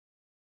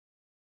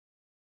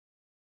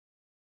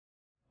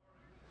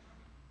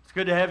It's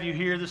good to have you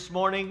here this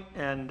morning,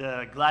 and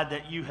glad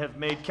that you have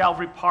made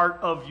Calvary part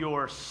of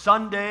your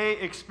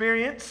Sunday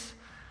experience.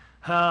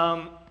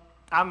 Part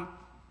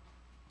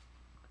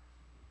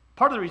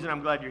of the reason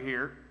I'm glad you're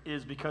here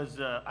is because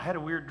I had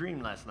a weird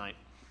dream last night.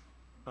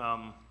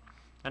 And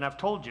I've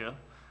told you,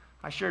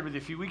 I shared with you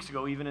a few weeks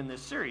ago, even in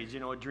this series,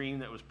 a dream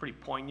that was pretty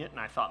poignant and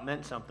I thought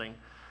meant something.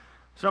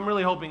 So I'm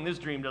really hoping this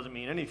dream doesn't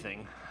mean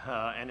anything,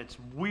 and it's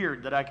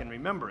weird that I can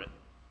remember it.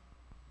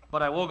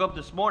 But I woke up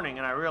this morning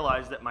and I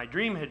realized that my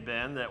dream had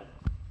been that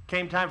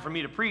came time for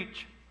me to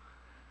preach,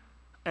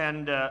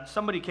 and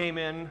somebody came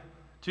in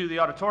to the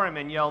auditorium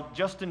and yelled,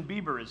 "Justin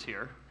Bieber is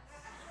here."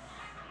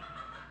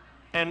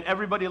 And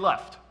everybody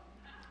left.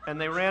 And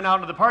they ran out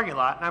into the parking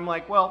lot, and I'm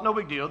like, well, no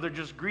big deal. They're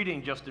just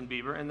greeting Justin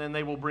Bieber, and then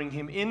they will bring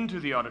him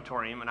into the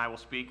auditorium and I will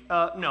speak.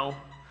 No.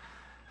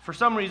 For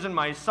some reason,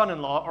 my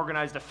son-in-law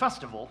organized a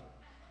festival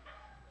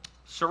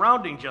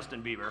surrounding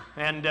Justin Bieber,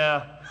 and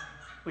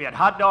we had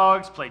hot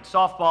dogs, played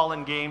softball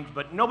and games,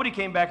 but nobody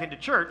came back into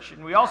church,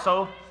 and we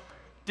also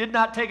did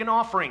not take an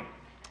offering,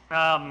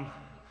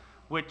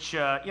 which,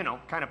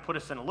 kind of put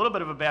us in a little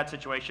bit of a bad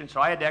situation,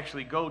 so I had to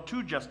actually go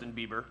to Justin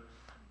Bieber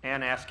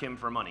and ask him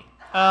for money.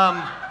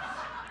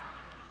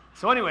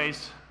 So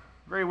anyways,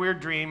 very weird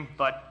dream,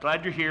 but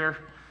glad you're here.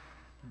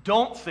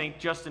 Don't think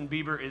Justin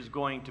Bieber is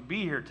going to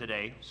be here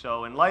today,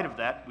 so in light of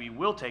that, we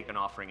will take an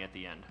offering at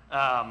the end.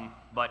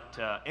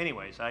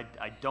 Anyways, I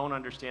don't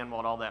understand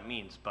what all that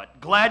means, but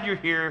glad you're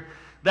here,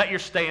 that you're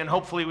staying.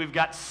 Hopefully we've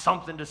got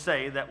something to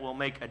say that will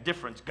make a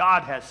difference.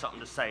 God has something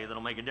to say that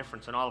will make a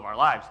difference in all of our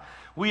lives.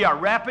 We are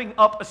wrapping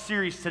up a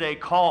series today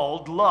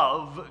called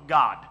Love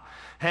God.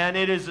 And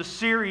it is a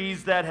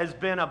series that has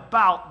been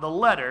about the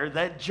letter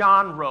that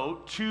John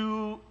wrote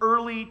to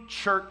early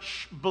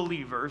church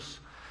believers.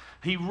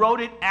 He wrote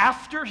it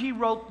after he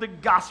wrote the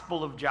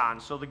Gospel of John.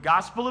 So the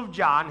Gospel of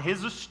John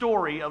is a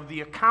story of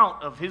the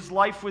account of his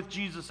life with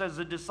Jesus as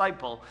a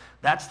disciple.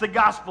 That's the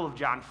Gospel of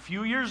John. A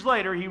few years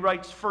later, he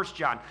writes 1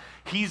 John.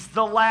 He's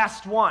the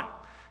last one.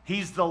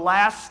 He's the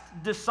last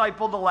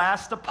disciple, the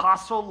last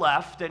apostle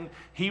left, and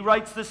he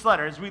writes this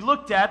letter. As we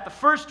looked at the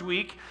first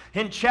week,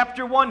 in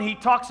chapter 1, he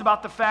talks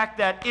about the fact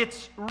that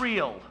it's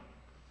real.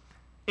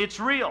 It's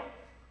real.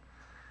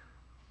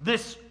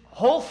 This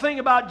whole thing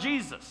about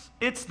Jesus,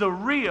 it's the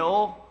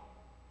real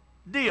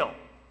deal.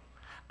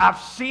 I've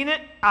seen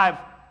it, I've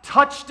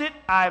touched it,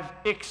 I've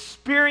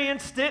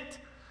experienced it,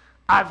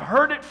 I've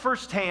heard it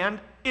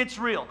firsthand. It's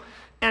real.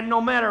 And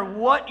no matter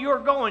what you're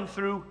going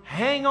through,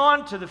 hang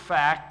on to the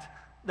fact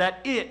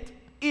that it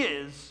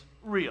is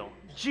real.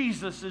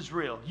 Jesus is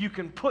real. You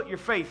can put your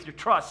faith, your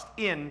trust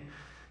in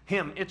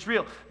him. It's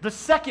real. The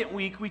second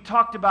week, we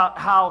talked about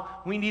how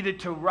we needed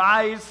to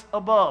rise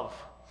above.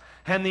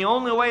 And the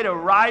only way to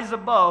rise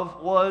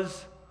above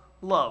was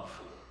love.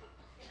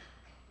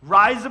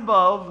 Rise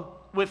above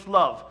with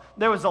love.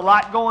 There was a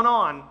lot going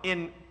on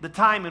in the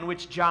time in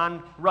which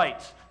John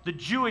writes. The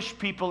Jewish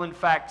people, in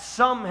fact,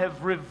 some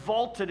have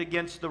revolted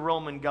against the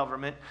Roman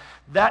government.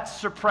 That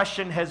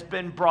suppression has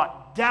been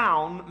brought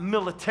down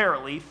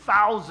militarily.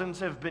 Thousands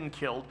have been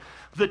killed.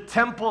 The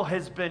temple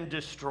has been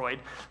destroyed.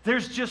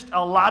 There's just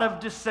a lot of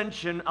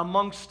dissension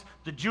amongst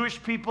the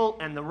Jewish people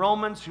and the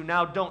Romans who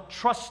now don't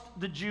trust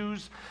the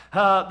Jews.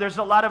 There's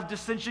a lot of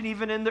dissension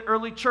even in the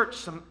early church.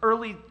 Some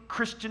early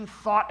Christian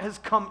thought has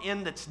come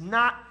in that's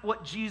not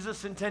what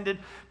Jesus intended.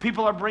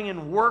 People are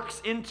bringing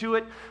works into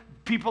it.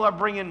 People are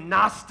bringing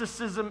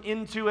Gnosticism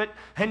into it.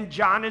 And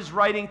John is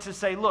writing to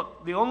say,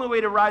 look, the only way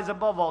to rise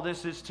above all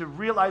this is to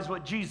realize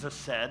what Jesus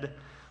said.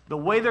 The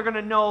way they're going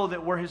to know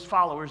that we're his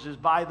followers is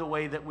by the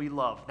way that we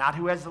love. Not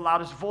who has the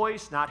loudest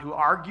voice, not who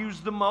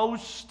argues the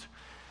most,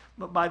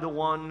 but by the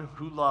one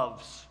who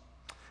loves.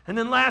 And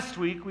then last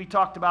week, we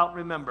talked about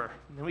remember.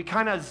 And we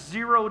kind of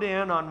zeroed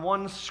in on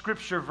one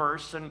scripture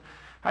verse, and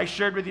I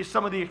shared with you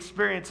some of the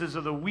experiences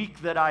of the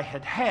week that I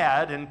had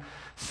had and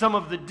some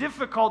of the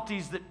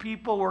difficulties that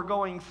people were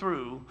going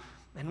through.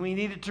 And we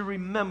needed to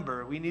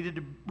remember. We needed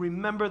to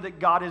remember that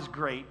God is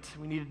great.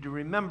 We needed to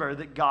remember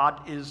that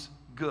God is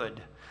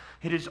good.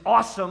 It is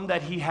awesome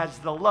that he has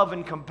the love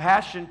and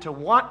compassion to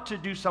want to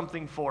do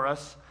something for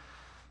us.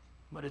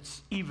 But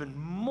it's even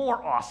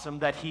more awesome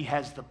that he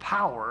has the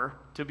power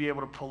to be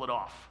able to pull it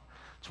off.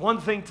 It's one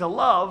thing to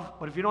love,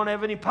 but if you don't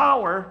have any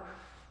power,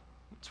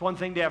 it's one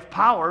thing to have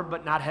power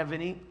but not have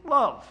any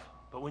love.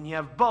 But when you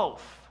have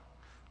both,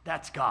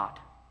 that's God.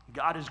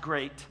 God is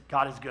great.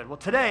 God is good. Well,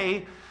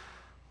 today,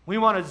 we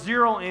want to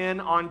zero in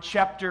on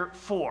chapter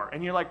 4.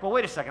 And you're like, well,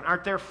 wait a second.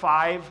 Aren't there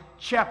 5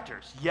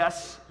 chapters?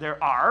 Yes,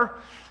 there are.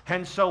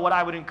 And so what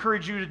I would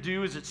encourage you to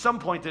do is at some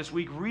point this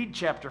week, read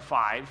chapter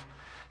 5.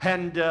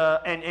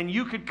 And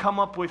you could come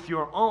up with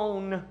your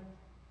own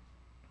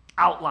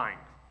outline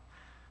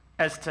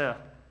as to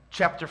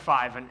chapter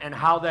 5 and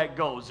how that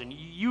goes. And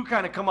you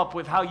kind of come up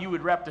with how you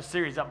would wrap the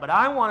series up. But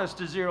I want us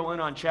to zero in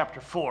on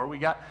chapter 4. We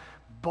got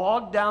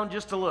bogged down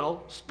just a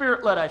little,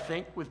 spirit-led, I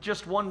think, with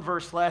just one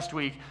verse last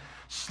week.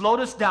 Slowed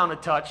us down a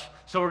touch.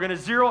 So we're going to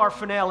zero our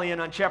finale in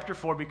on chapter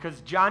 4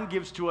 because John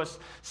gives to us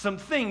some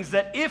things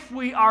that if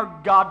we are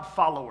God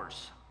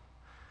followers,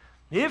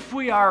 If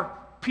we are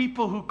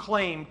people who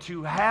claim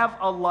to have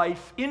a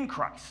life in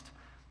Christ,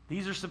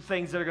 these are some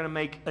things that are going to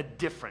make a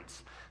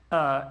difference.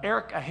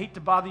 Eric, I hate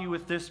to bother you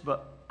with this,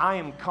 but I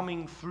am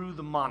coming through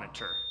the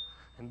monitor,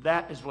 and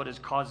that is what is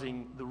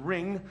causing the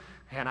ring,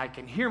 and I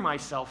can hear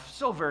myself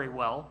so very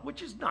well,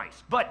 which is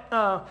nice. But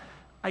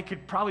I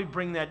could probably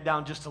bring that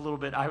down just a little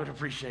bit. I would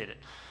appreciate it.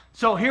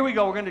 So here we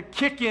go. We're going to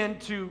kick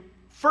into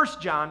 1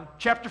 John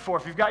chapter 4.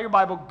 If you've got your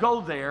Bible,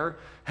 go there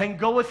and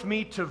go with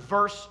me to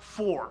verse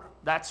 4.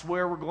 That's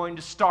where we're going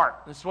to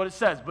start. This is what it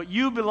says. But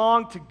you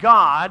belong to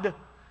God,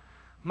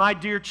 my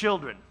dear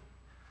children.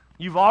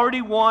 You've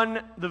already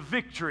won the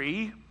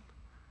victory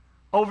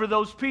over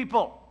those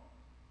people,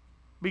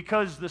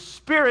 because the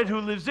Spirit who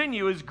lives in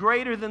you is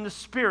greater than the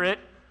spirit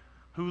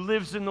who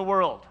lives in the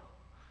world.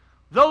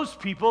 Those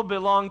people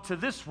belong to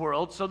this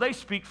world, so they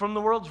speak from the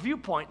world's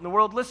viewpoint, and the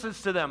world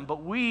listens to them.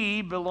 But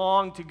we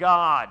belong to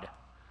God.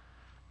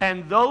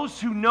 And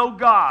those who know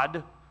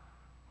God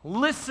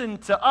listen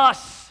to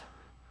us.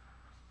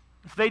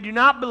 If they do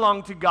not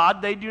belong to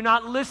God, they do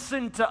not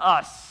listen to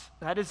us.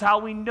 That is how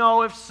we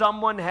know if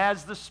someone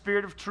has the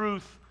spirit of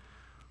truth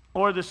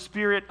or the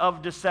spirit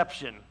of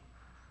deception.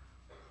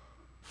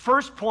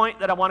 First point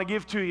that I want to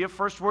give to you,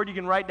 first word you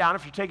can write down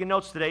if you're taking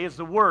notes today, is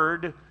the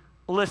word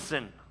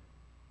listen.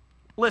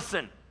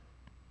 Listen.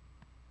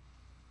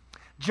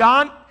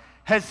 John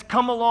has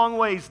come a long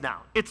ways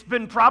now. It's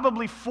been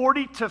probably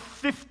 40 to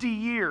 50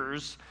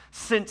 years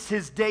since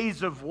his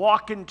days of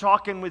walking,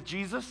 talking with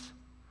Jesus.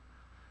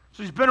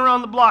 So he's been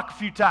around the block a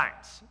few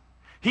times.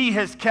 He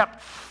has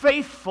kept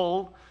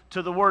faithful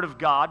to the Word of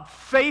God,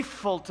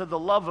 faithful to the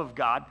love of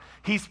God.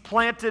 He's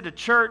planted a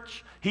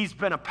church. He's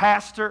been a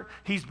pastor.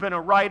 He's been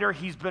a writer.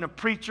 He's been a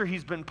preacher.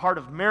 He's been part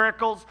of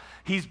miracles.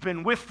 He's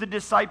been with the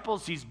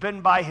disciples. He's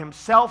been by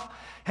himself.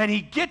 And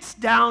he gets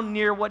down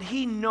near what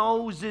he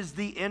knows is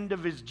the end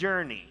of his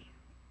journey.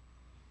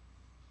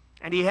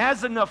 And he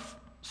has enough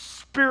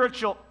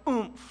spiritual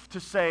oomph to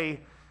say,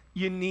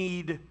 you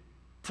need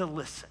to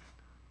listen.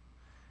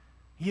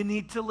 You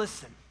need to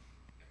listen.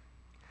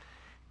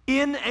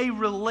 In a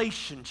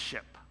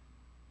relationship,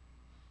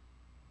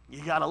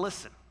 you got to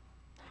listen.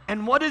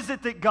 And what is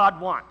it that God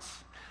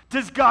wants?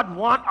 Does God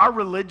want our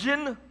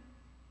religion?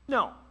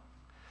 No.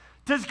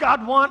 Does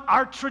God want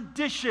our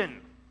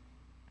tradition?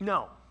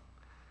 No.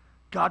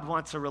 God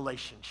wants a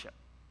relationship.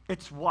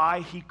 It's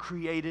why he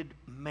created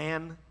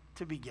man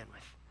to begin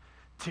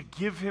with, to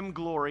give him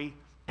glory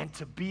and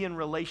to be in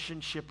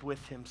relationship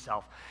with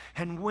himself.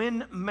 And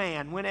when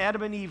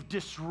Adam and Eve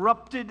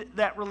disrupted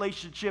that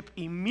relationship,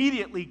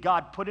 immediately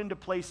God put into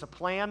place a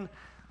plan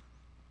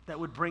that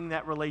would bring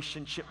that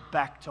relationship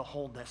back to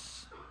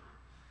wholeness.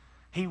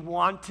 He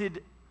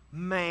wanted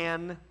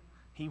man,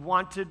 he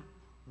wanted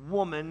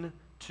woman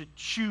to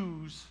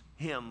choose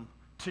him,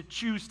 to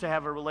choose to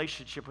have a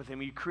relationship with him.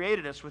 He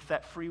created us with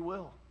that free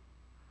will.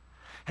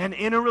 And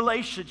in a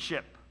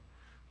relationship,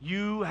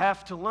 you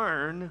have to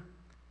learn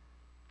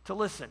to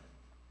listen.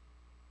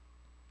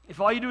 If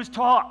all you do is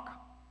talk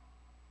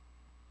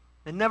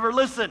and never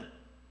listen,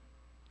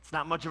 it's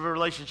not much of a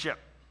relationship.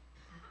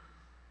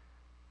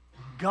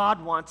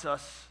 God wants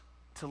us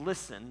to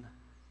listen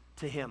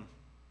to him.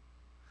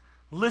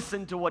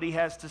 Listen to what he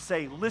has to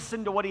say.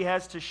 Listen to what he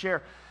has to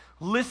share.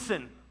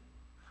 Listen.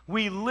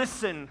 We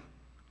listen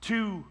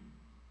to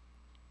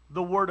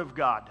the Word of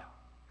God.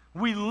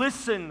 We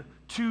listen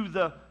to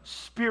the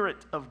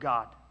Spirit of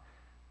God.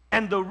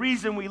 And the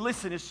reason we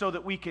listen is so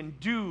that we can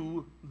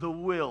do the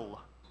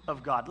will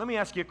of God. Let me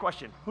ask you a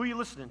question. Who are you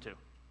listening to?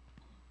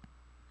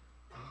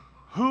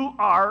 Who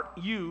are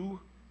you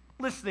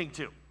listening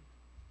to?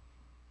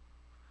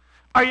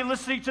 Are you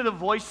listening to the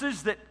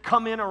voices that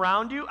come in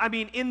around you? I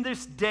mean, in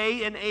this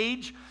day and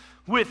age,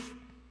 with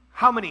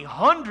how many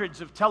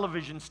hundreds of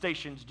television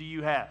stations do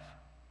you have?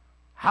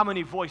 How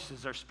many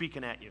voices are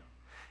speaking at you?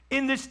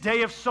 In this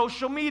day of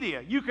social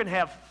media, you can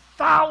have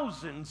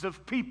thousands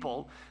of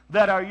people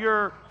that are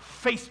your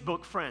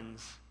Facebook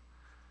friends.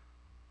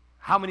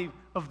 How many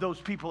of those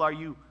people are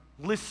you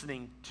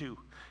listening to?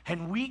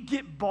 And we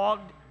get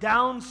bogged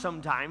down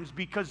sometimes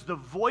because the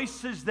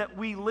voices that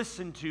we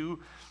listen to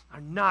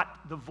are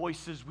not the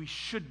voices we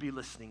should be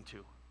listening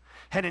to.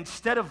 And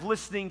instead of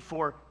listening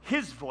for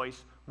his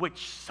voice,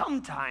 which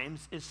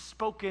sometimes is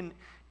spoken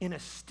in a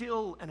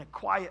still and a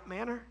quiet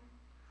manner,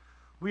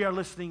 we are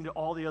listening to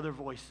all the other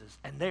voices,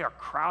 and they are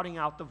crowding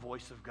out the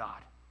voice of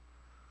God.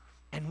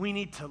 And we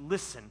need to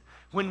listen.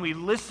 When we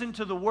listen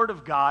to the Word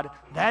of God,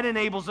 that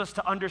enables us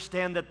to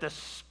understand that the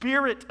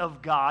Spirit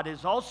of God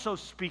is also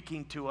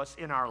speaking to us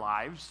in our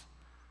lives.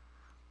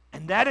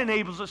 And that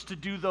enables us to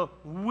do the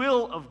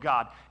will of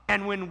God.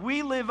 And when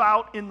we live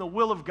out in the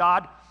will of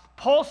God,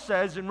 Paul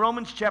says in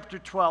Romans chapter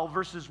 12,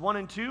 verses 1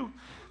 and 2,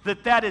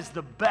 that is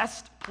the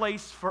best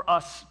place for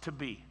us to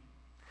be.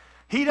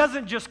 He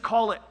doesn't just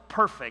call it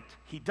perfect.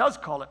 He does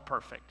call it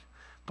perfect.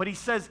 But he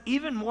says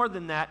even more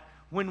than that,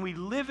 when we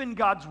live in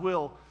God's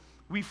will,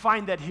 we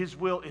find that his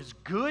will is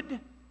good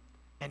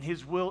and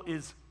his will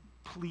is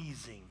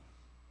pleasing.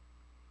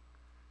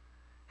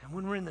 And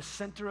when we're in the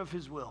center of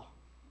his will,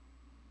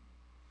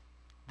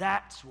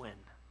 That's when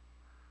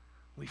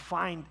we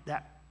find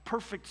that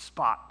perfect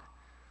spot,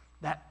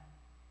 that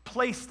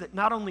place that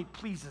not only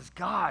pleases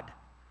God,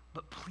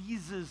 but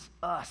pleases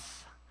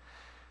us.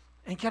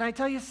 And can I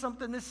tell you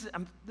something?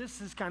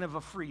 This is kind of a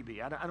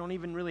freebie. I don't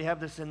even really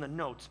have this in the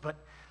notes, but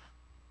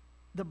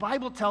the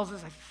Bible tells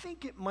us, I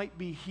think it might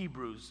be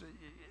Hebrews.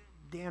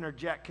 Dan or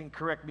Jack can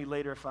correct me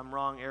later if I'm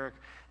wrong, Eric.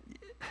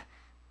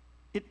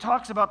 It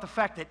talks about the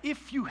fact that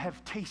if you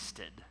have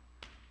tasted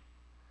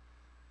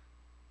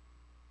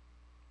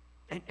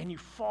and you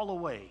fall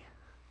away,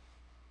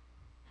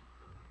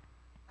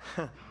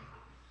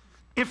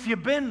 if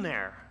you've been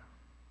there,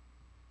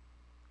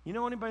 you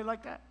know anybody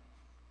like that?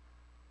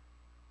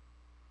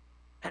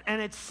 And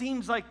it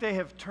seems like they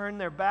have turned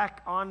their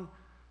back on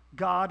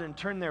God and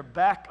turned their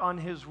back on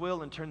His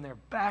will and turned their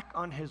back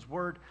on His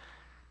word.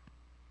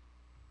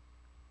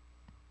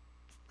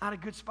 It's not a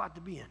good spot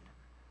to be in.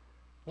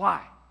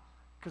 Why?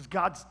 Because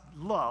God's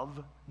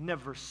love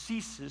never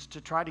ceases to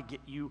try to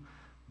get you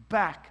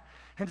back.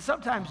 And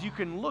sometimes you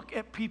can look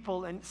at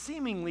people, and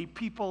seemingly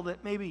people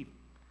that maybe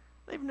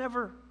they've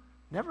never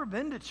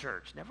been to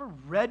church, never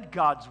read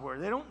God's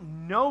word. They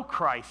don't know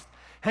Christ.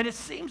 And it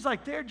seems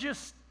like they're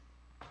just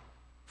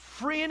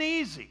free and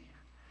easy.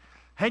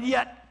 And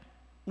yet,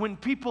 when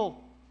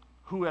people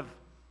who have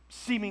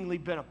seemingly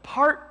been a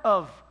part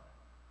of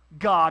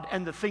God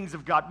and the things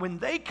of God, when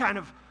they kind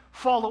of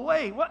fall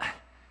away,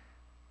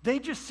 they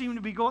just seem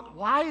to be going,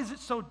 why is it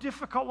so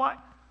difficult? Why?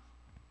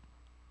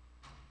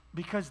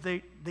 Because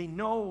they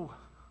know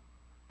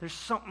there's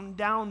something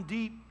down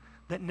deep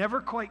that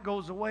never quite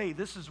goes away.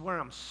 This is where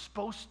I'm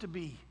supposed to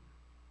be.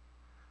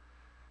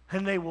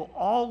 And they will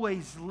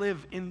always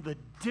live in the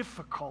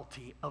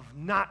difficulty of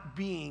not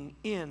being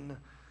in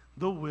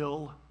the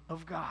will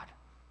of God.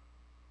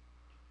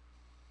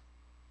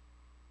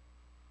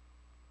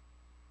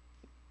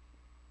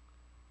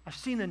 I've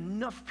seen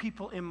enough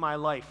people in my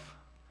life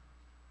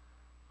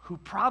who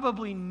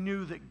probably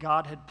knew that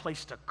God had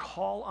placed a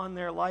call on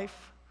their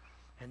life,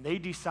 and they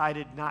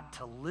decided not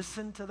to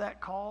listen to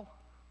that call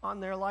on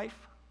their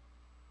life,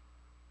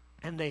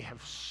 and they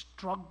have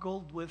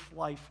struggled with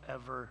life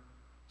ever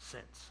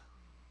since.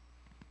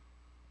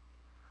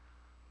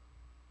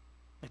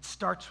 It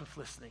starts with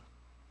listening.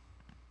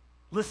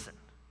 Listen.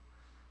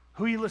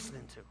 Who are you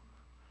listening to?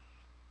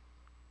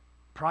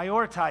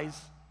 Prioritize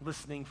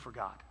listening for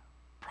God.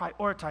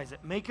 Prioritize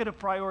it. Make it a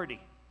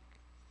priority.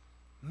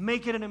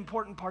 Make it an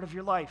important part of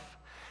your life.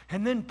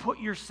 And then put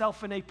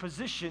yourself in a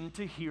position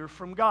to hear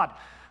from God.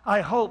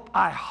 I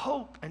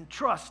hope and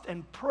trust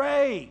and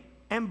pray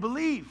and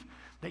believe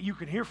that you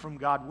can hear from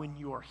God when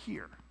you are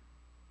here. In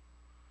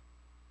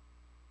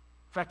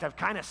fact, I've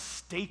kind of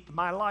staked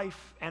my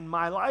life and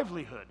my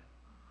livelihood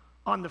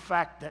on the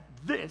fact that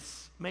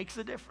this makes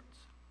a difference.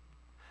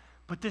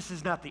 But this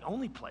is not the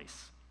only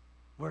place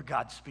where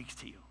God speaks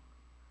to you.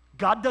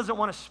 God doesn't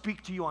want to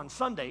speak to you on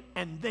Sunday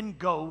and then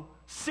go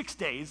 6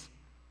 days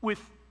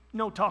with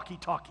no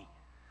talkie-talkie.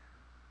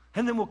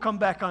 And then we'll come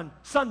back on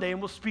Sunday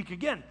and we'll speak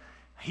again.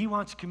 He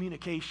wants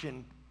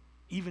communication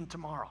even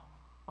tomorrow,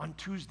 on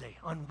Tuesday,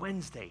 on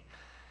Wednesday.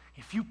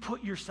 If you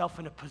put yourself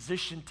in a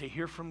position to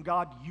hear from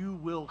God, you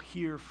will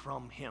hear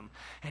from Him.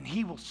 And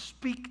He will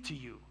speak to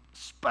you,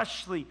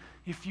 especially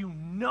if you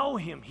know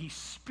Him. He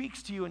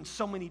speaks to you in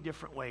so many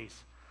different ways.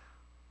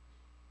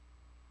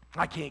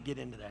 I can't get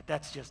into that.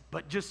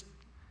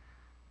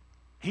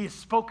 He has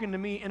spoken to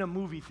me in a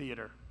movie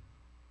theater.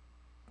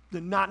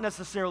 Not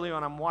necessarily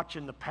when I'm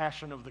watching The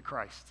Passion of the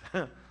Christ.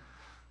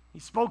 He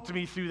spoke to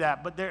me through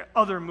that, but there are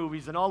other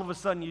movies, and all of a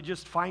sudden you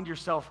just find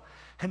yourself,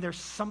 and there's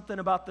something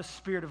about the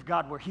Spirit of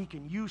God where He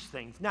can use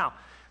things. Now,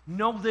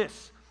 know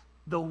this,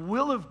 the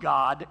will of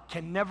God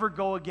can never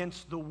go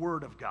against the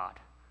Word of God.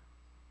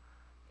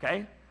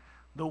 Okay?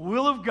 The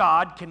will of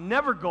God can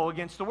never go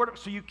against the Word.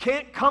 So you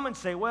can't come and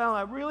say, well,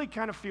 I really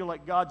kind of feel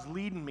like God's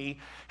leading me,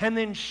 and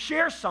then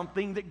share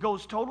something that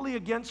goes totally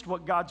against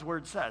what God's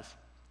Word says.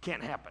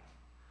 Can't happen.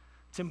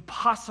 It's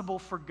impossible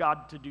for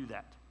God to do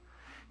that.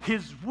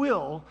 His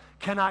will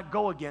cannot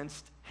go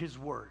against His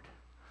Word.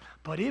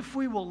 But if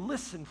we will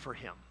listen for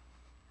Him,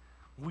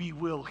 we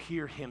will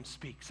hear Him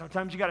speak.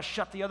 Sometimes you got to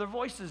shut the other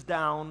voices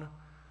down,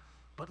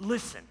 but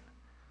listen.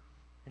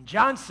 And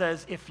John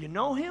says, if you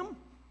know Him,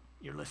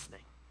 you're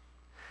listening.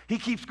 He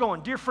keeps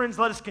going. Dear friends,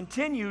 let us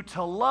continue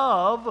to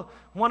love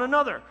one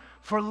another,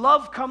 for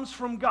love comes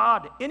from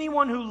God.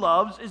 Anyone who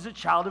loves is a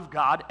child of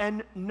God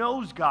and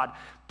knows God.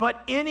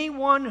 But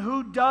anyone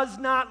who does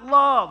not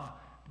love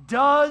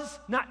does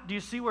not. Do you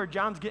see where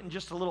John's getting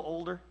just a little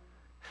older?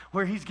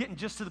 Where he's getting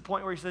just to the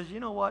point where he says, you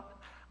know what?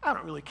 I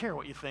don't really care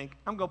what you think.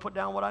 I'm going to put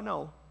down what I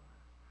know.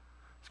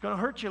 It's going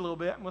to hurt you a little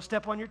bit. I'm going to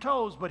step on your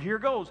toes, but here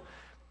goes.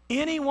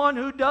 Anyone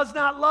who does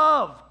not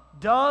love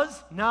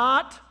does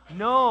not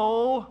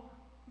know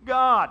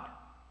God.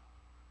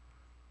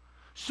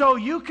 So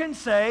you can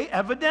say,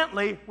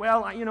 evidently,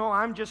 well,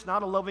 I'm just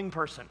not a loving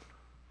person.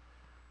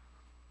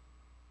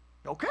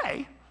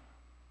 Okay.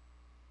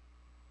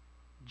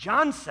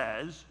 John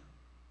says,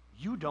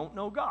 you don't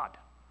know God.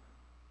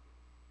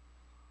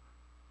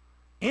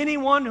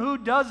 Anyone who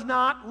does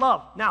not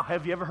love. Now,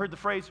 have you ever heard the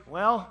phrase,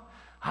 well,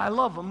 I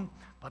love them,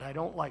 but I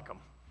don't like them?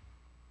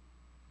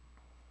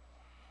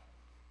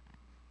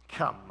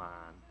 Come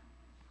on.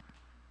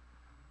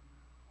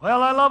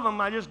 Well, I love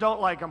them, I just don't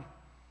like them.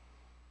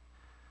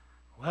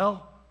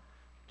 Well,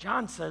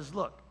 John says,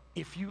 look,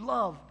 if you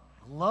love,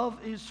 love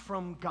is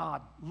from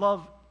God.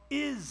 Love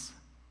is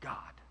God.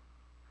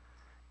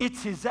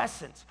 It's his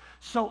essence.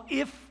 So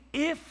if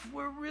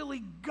we're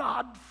really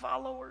God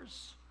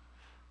followers,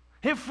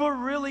 if we're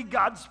really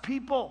God's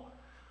people,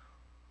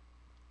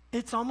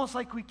 it's almost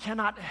like we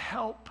cannot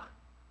help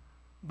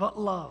but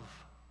love.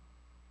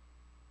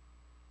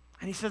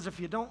 And he says, if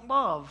you don't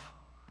love,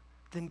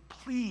 then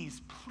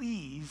please,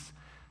 please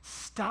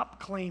stop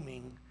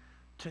claiming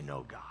to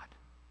know God.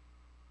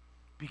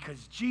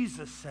 Because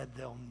Jesus said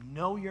they'll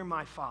know you're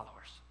my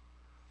followers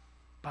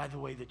by the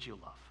way that you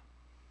love.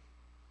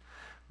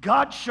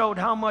 God showed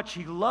how much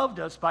he loved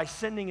us by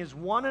sending his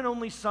one and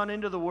only Son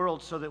into the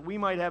world so that we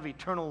might have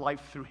eternal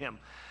life through him.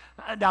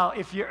 Now,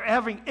 if you're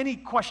having any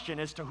question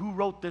as to who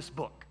wrote this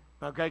book,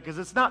 okay, because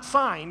it's not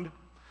signed,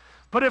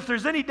 but if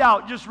there's any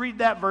doubt, just read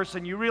that verse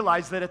and you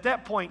realize that at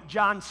that point,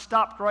 John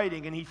stopped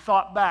writing and he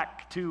thought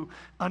back to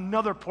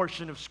another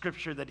portion of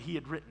Scripture that he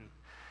had written.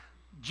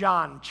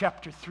 John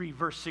chapter 3,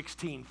 verse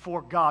 16,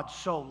 for God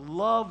so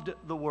loved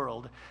the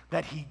world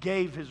that he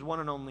gave his one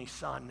and only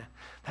Son,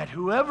 that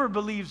whoever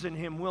believes in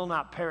him will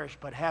not perish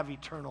but have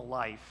eternal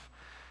life.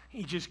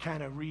 He just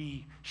kind of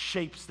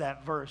reshapes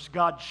that verse.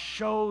 God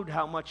showed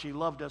how much he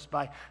loved us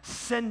by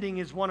sending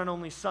his one and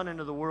only Son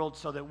into the world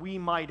so that we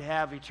might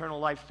have eternal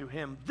life through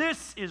him.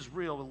 This is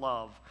real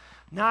love,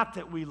 not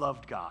that we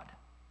loved God.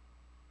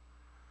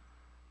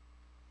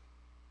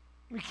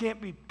 We can't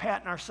be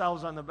patting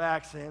ourselves on the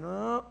back saying,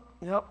 oh,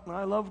 yep,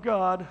 I love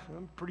God.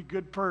 I'm a pretty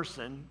good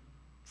person.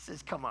 He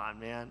says, come on,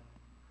 man.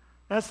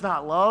 That's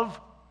not love.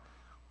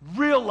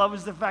 Real love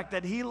is the fact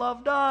that he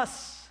loved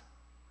us.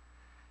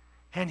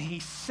 And he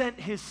sent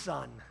his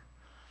Son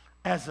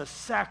as a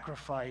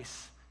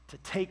sacrifice to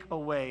take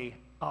away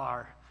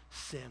our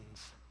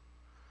sins.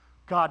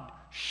 God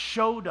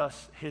showed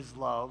us his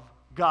love.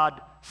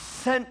 God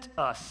sent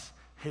us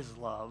his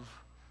love,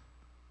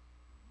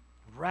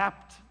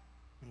 wrapped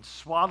in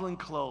swaddling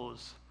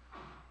clothes,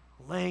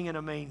 laying in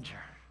a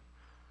manger.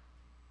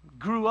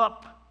 Grew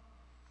up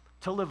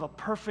to live a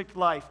perfect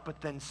life,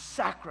 but then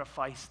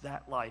sacrificed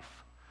that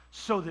life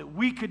so that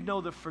we could know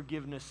the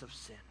forgiveness of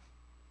sin.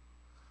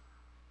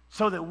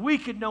 So that we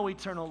could know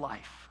eternal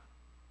life.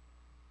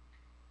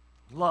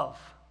 Love.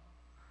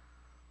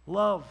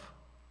 Love.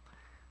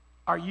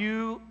 Are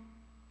you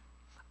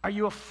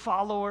a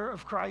follower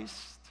of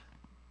Christ?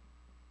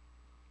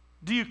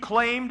 Do you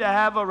claim to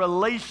have a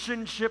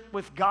relationship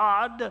with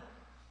God?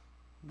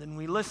 Then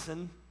we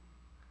listen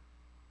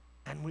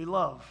and we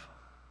love.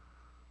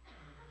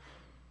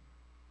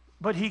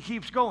 But he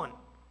keeps going.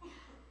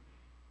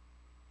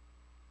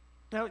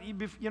 Now,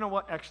 you know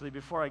what? Actually,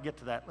 before I get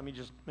to that, let me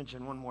just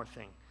mention one more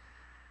thing.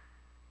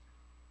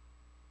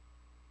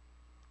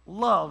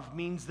 Love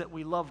means that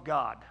we love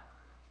God.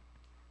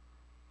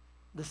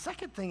 The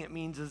second thing it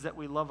means is that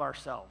we love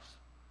ourselves.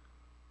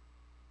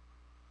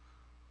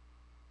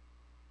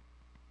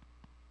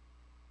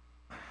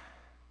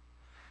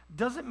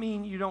 Doesn't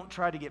mean you don't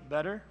try to get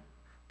better.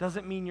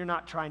 Doesn't mean you're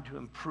not trying to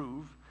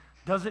improve.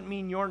 Doesn't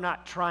mean you're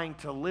not trying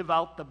to live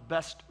out the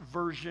best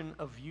version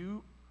of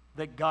you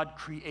that God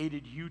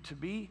created you to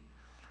be.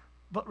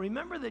 But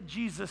remember that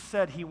Jesus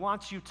said he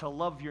wants you to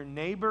love your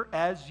neighbor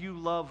as you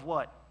love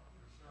what?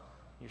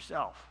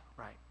 Yourself,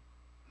 right.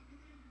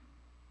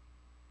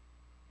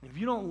 If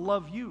you don't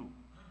love you,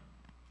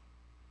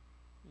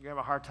 you have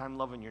a hard time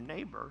loving your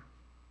neighbor.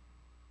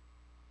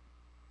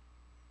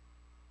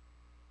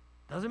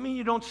 Doesn't mean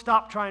you don't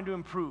stop trying to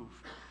improve,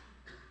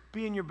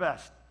 being your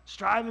best,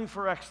 striving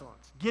for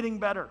excellence, getting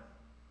better.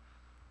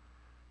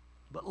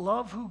 But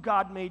love who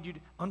God made you.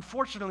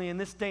 Unfortunately, in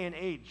this day and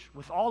age,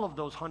 with all of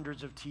those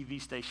hundreds of TV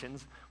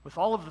stations, with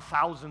all of the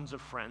thousands of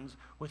friends,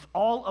 with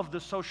all of the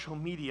social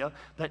media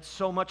that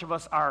so much of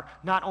us are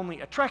not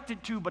only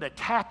attracted to, but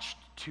attached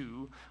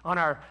to on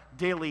our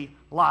daily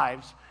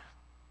lives,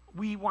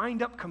 we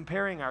wind up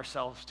comparing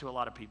ourselves to a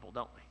lot of people,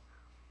 don't we?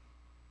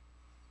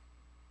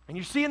 And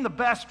you're seeing the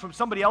best from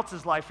somebody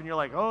else's life, and you're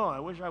like, oh,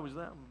 I wish I was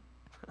them.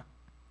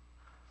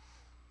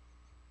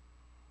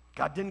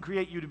 God didn't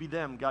create you to be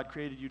them. God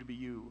created you to be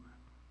you.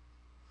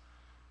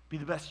 Be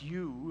the best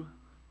you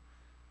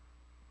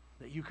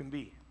that you can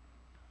be.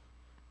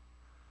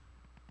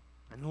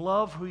 And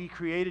love who he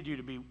created you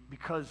to be,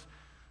 because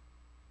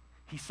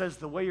he says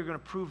the way you're going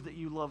to prove that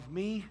you love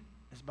me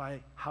is by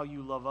how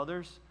you love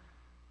others.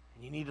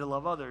 And you need to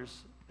love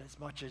others as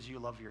much as you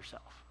love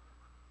yourself.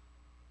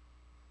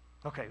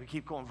 Okay, we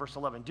keep going. Verse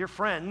 11. Dear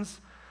friends,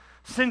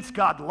 since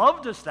God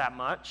loved us that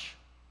much,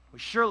 we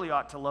surely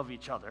ought to love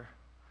each other.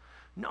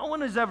 No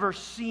one has ever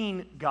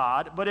seen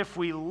God, but if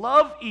we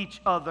love each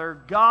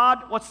other,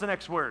 God, what's the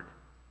next word?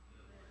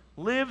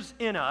 Lives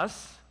in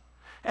us,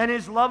 and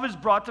his love is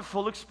brought to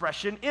full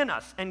expression in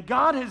us. And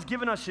God has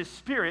given us his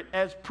Spirit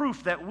as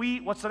proof that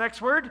we, what's the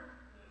next word?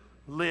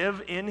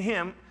 live in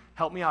him.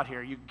 Help me out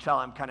here. You can tell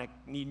I'm kind of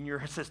needing your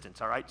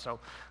assistance, all right? So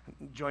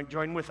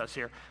join with us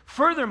here.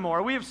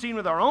 Furthermore, we have seen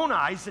with our own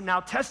eyes and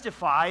now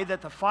testify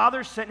that the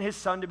Father sent his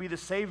Son to be the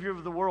Savior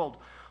of the world.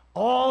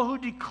 All who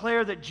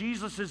declare that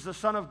Jesus is the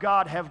Son of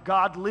God have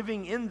God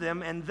living in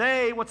them, and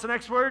they, what's the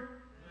next word?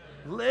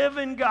 Live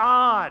in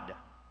God.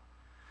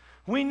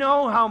 We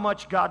know how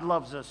much God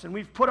loves us, and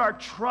we've put our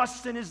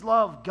trust in his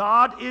love.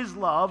 God is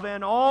love,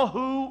 and all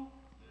who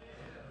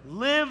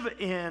live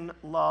in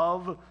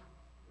love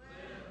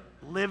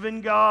live in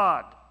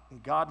God,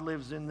 and God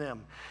lives in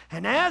them.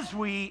 And as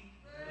we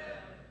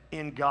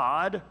in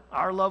God,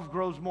 our love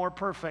grows more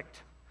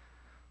perfect.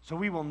 So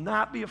we will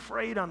not be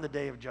afraid on the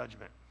day of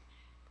judgment.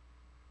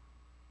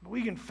 But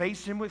we can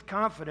face him with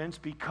confidence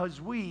because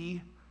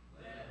we,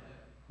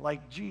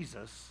 like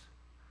Jesus,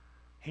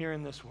 here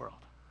in this world.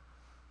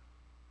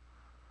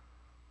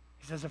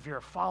 He says if you're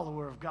a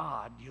follower of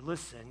God, you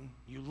listen,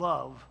 you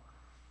love,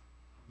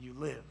 you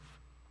live.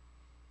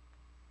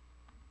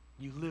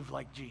 You live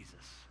like Jesus.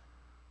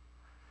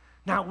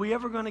 Now, are we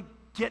ever going to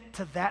get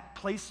to that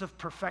place of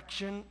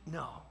perfection?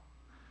 No.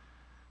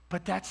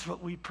 But that's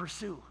what we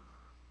pursue.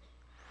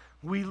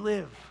 We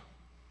live.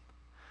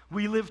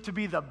 We live to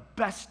be the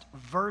best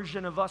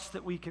version of us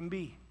that we can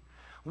be.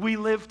 We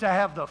live to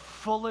have the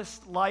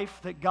fullest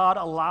life that God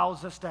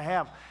allows us to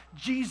have.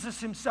 Jesus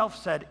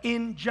himself said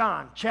in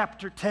John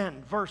chapter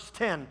 10, verse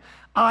 10,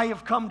 I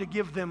have come to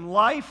give them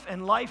life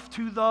and life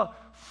to the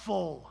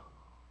full.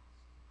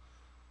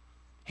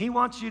 He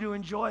wants you to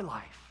enjoy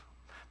life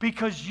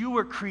because you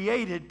were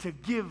created to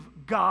give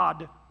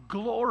God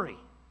glory.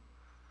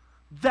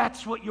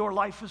 That's what your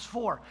life is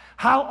for.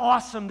 How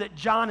awesome that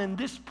John in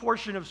this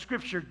portion of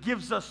Scripture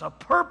gives us a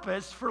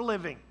purpose for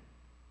living.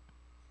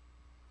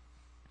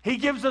 He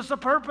gives us a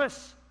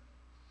purpose.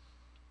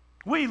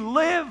 We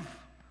live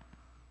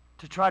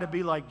to try to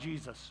be like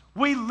Jesus.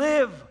 We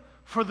live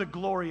for the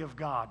glory of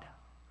God.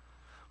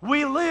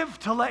 We live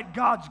to let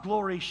God's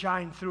glory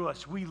shine through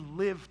us. We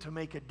live to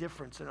make a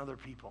difference in other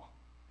people.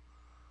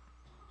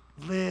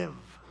 Live.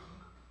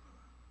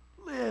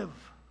 Live.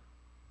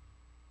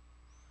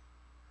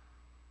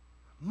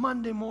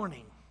 Monday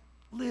morning,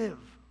 live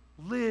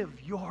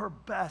your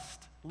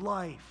best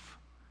life.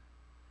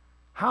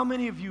 How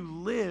many of you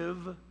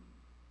live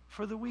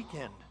for the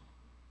weekend?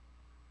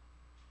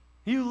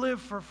 You live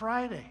for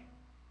Friday.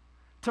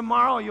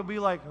 Tomorrow you'll be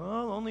like,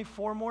 oh, only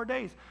 4 more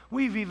days.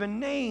 We've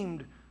even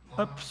named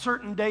a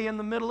certain day in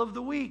the middle of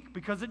the week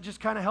because it just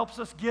kind of helps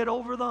us get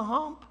over the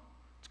hump.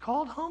 It's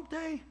called Hump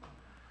Day.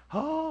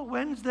 Oh,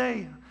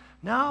 Wednesday.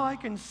 Now I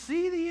can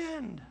see the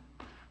end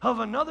of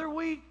another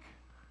week.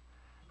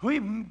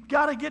 We've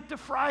got to get to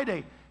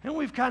Friday. And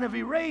we've kind of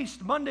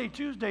erased Monday,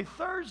 Tuesday,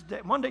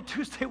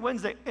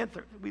 Wednesday, and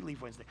we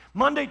leave Wednesday.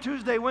 Monday,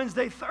 Tuesday,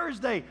 Wednesday,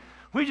 Thursday.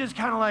 We just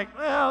kind of like,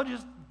 well,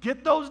 just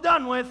get those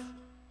done with.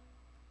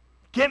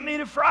 Get me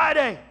to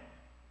Friday.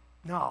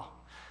 No.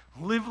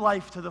 Live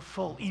life to the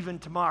full, even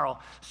tomorrow,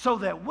 so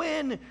that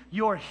when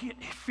your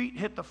feet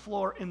hit the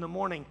floor in the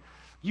morning,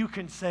 you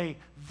can say,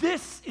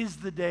 this is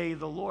the day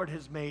the Lord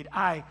has made.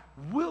 I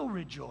will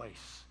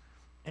rejoice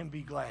and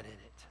be glad in it.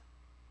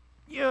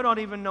 You don't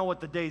even know what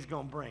the day's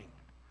going to bring.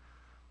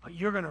 But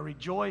you're going to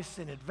rejoice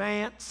in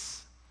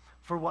advance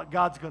for what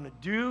God's going to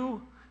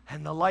do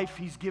and the life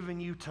he's given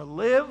you to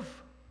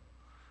live,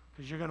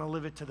 because you're going to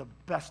live it to the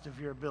best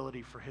of your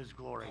ability for his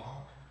glory.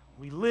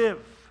 We live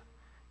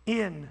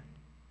in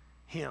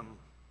him.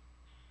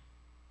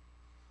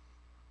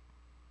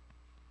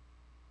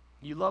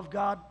 You love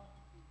God?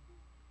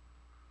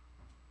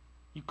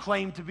 You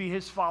claim to be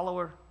his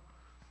follower?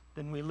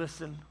 Then we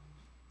listen.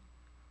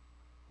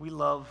 We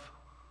love.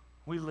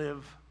 We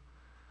live.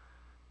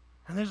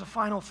 And there's a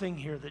final thing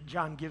here that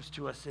John gives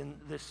to us in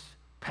this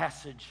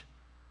passage.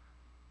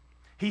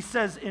 He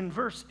says in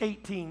verse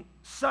 18,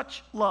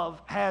 such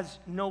love has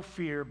no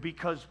fear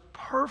because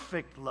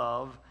perfect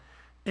love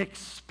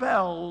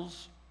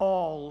expels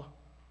all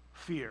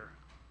fear.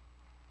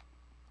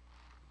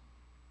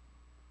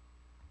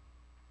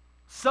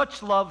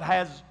 Such love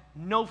has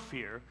no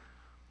fear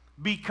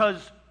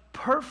because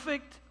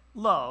perfect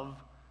love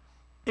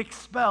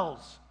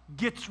expels,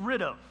 gets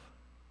rid of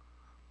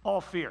all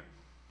fear.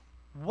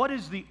 What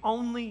is the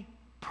only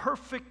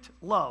perfect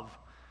love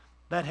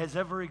that has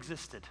ever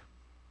existed?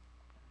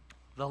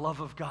 The love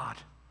of God.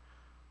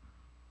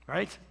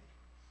 Right?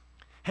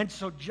 And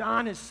so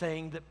John is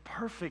saying that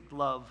perfect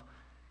love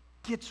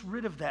gets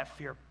rid of that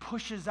fear,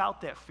 pushes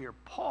out that fear.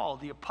 Paul,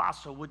 the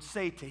apostle, would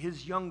say to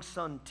his young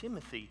son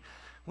Timothy,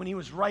 when he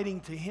was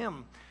writing to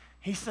him,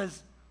 he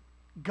says,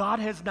 God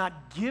has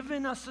not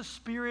given us a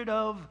spirit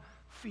of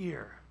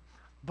fear,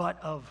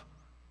 but of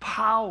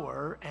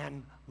power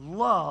and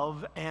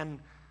love and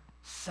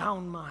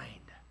sound mind.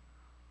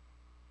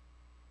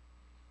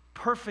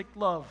 Perfect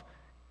love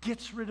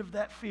gets rid of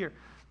that fear.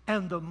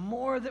 And the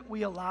more that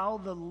we allow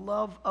the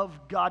love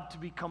of God to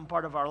become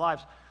part of our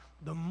lives,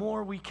 the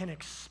more we can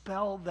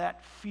expel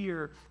that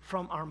fear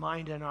from our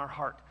mind and our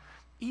heart.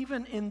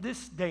 Even in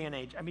this day and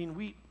age, I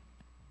mean,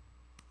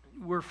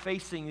 we're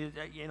facing,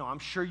 I'm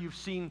sure you've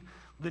seen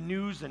the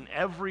news and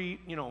every,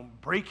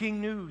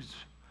 breaking news.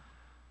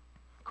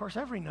 Of course,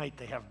 every night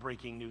they have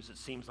breaking news, it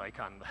seems like.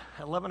 On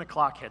 11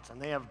 o'clock hits,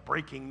 and they have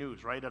breaking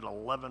news right at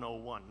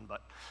 11:01.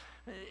 But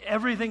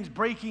everything's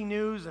breaking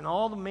news, and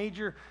all the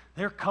major,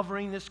 they're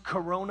covering this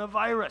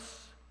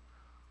coronavirus.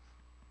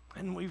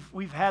 And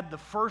we've had the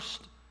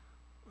first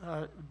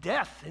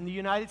death in the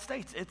United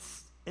States.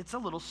 It's a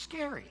little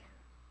scary,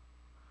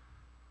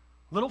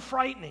 a little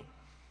frightening.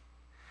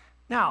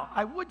 Now,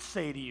 I would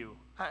say to you,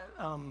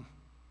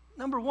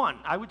 number one,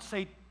 I would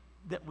say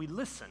that we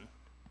listen.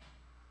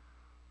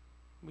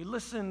 We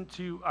listen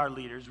to our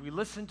leaders. We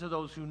listen to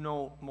those who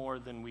know more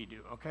than we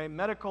do, okay?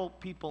 Medical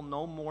people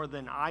know more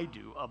than I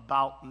do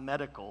about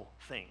medical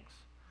things.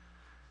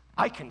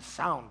 I can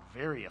sound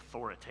very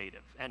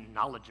authoritative and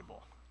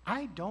knowledgeable.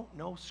 I don't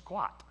know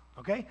squat,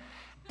 okay?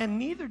 And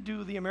neither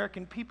do the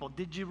American people.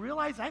 Did you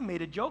realize I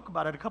made a joke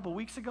about it a couple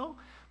weeks ago?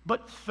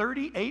 But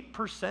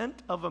 38%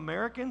 of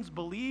Americans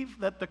believe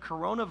that the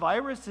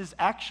coronavirus is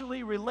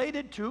actually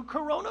related to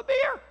Corona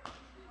beer.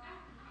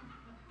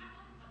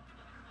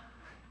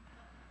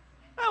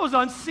 That was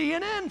on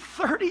CNN,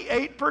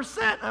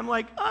 38%. I'm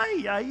like,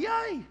 ay, ay,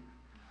 ay.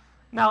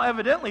 Now,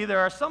 evidently, there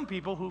are some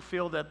people who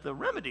feel that the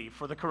remedy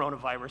for the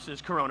coronavirus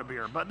is Corona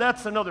beer, but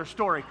that's another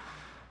story.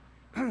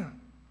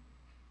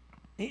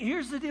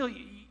 Here's the deal.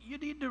 You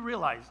need to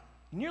realize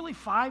nearly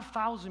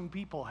 5,000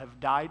 people have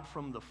died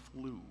from the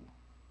flu,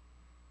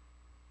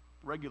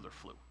 regular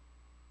flu.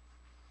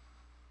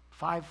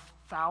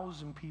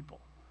 5,000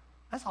 people.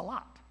 That's a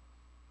lot.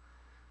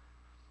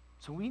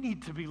 So we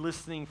need to be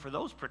listening for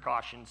those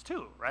precautions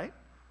too, right?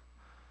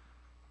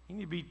 You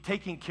need to be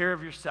taking care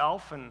of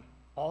yourself and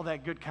all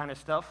that good kind of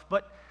stuff.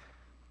 But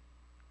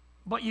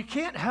you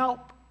can't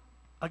help,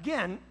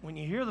 again, when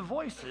you hear the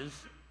voices,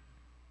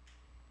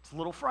 it's a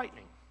little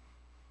frightening.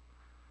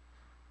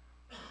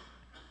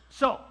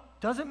 So,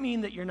 doesn't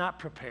mean that you're not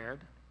prepared.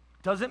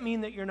 Doesn't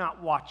mean that you're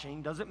not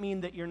watching. Doesn't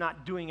mean that you're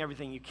not doing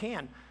everything you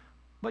can.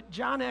 But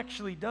John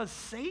actually does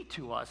say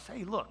to us,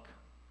 hey, look,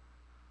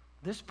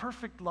 this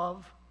perfect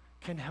love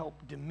can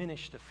help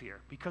diminish the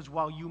fear. Because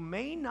while you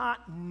may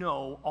not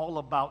know all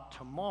about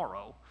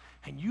tomorrow,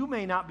 and you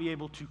may not be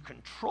able to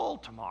control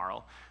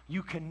tomorrow,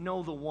 you can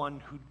know the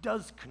one who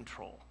does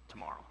control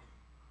tomorrow.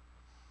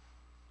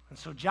 And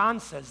so John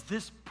says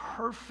this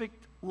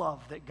perfect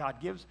love that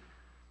God gives,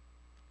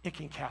 it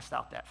can cast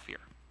out that fear.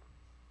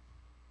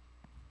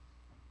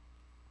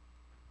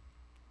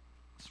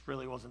 This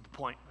really wasn't the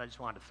point. I just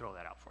wanted to throw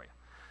that out for you.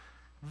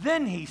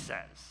 Then he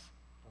says,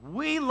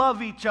 we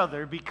love each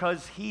other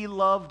because he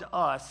loved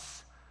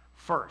us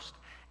first.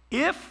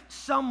 If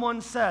someone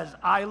says,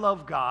 I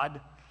love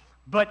God,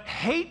 but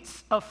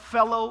hates a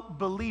fellow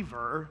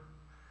believer,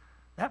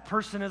 that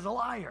person is a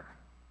liar.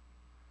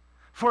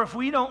 For if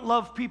we don't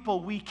love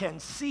people we can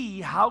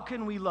see, how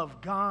can we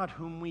love God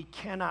whom we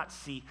cannot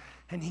see?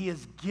 And he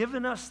has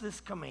given us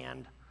this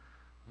command: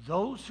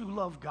 those who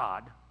love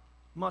God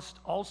must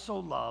also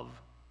love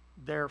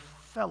their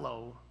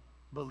fellow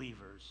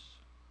believers.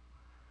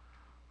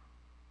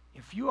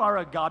 If you are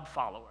a God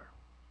follower,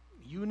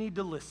 you need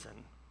to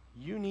listen,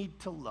 you need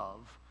to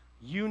love,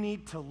 you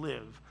need to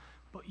live,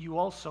 but you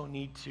also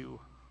need to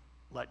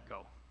let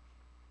go.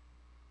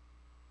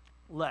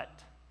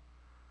 Let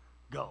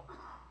go.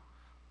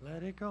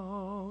 Let it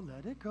go,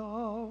 let it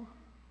go.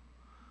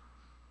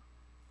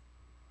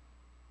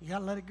 You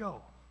gotta let it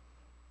go.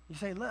 You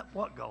say, let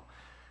what go?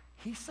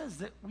 He says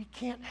that we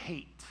can't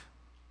hate.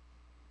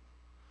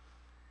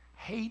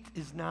 Hate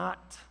is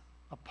not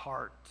a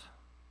part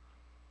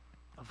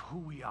of who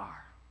we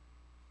are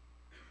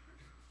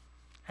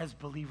as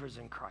believers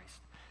in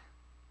Christ.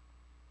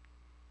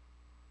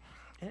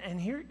 And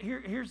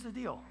here's the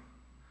deal.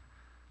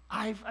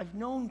 I've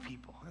known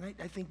people, and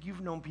I think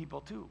you've known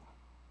people too,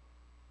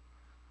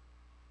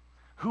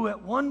 who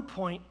at one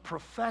point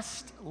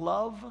professed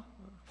love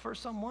for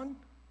someone.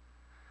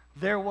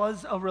 There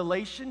was a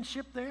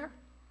relationship there.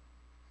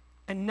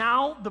 And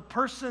now the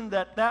person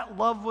that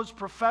love was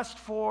professed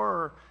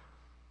for,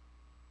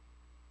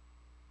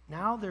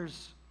 now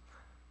there's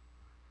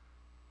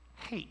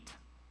hate.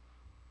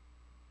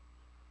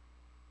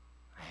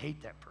 I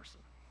hate that person.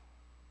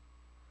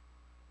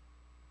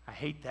 I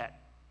hate that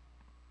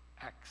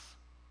ex.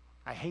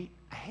 I hate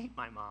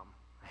my mom.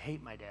 I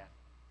hate my dad.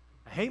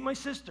 I hate my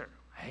sister.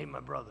 I hate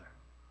my brother.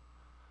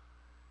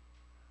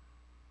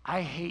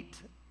 I hate,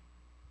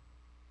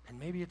 and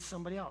maybe it's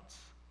somebody else,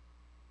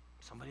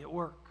 somebody at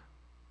work,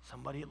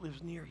 somebody that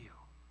lives near you.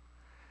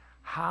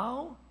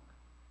 How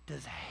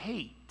does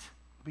hate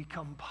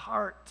become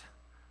part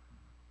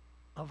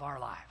of our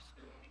lives?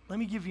 Let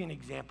me give you an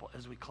example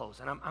as we close,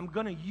 and I'm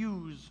going to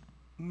use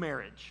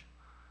marriage,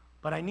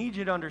 but I need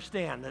you to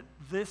understand that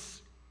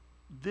this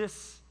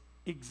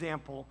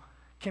example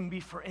can be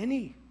for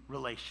any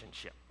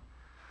relationship.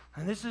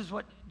 And this is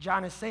what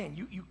John is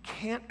saying. You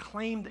can't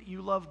claim that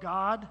you love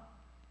God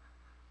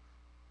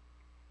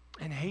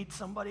and hate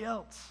somebody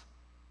else.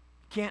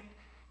 You can't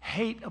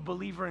hate a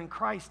believer in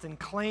Christ and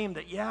claim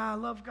that, yeah, I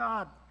love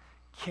God.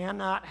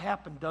 Cannot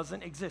happen,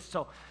 doesn't exist.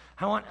 So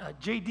I want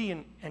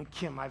JD and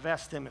Kim, I've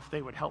asked them if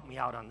they would help me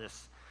out on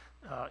this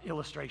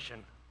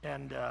illustration.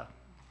 And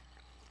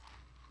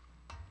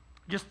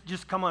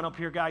just come on up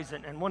here, guys,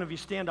 and one of you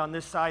stand on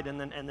this side, and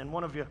then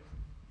one of you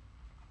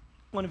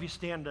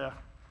stand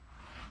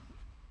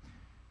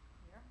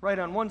right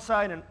on one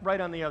side and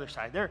right on the other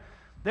side.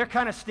 They're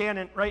kind of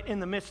standing right in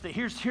the midst of,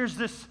 here's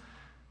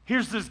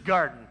this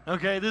garden,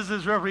 okay? This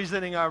is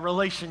representing our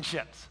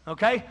relationships,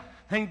 okay?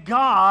 And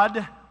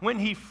God, when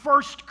he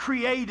first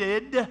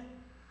created,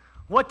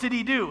 what did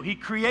he do? He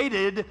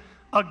created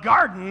a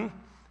garden,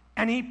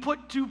 and he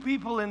put two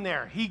people in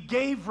there. He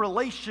gave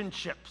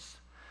relationships.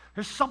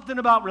 There's something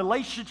about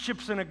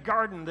relationships in a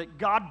garden that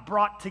God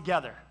brought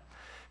together.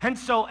 And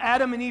so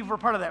Adam and Eve were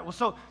part of that. Well,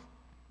 so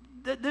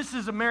this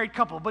is a married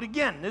couple. But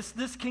again,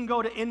 this can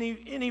go to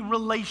any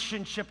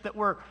relationship that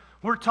we're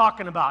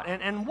talking about.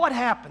 And what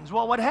happens?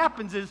 Well, what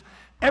happens is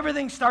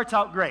everything starts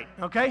out great,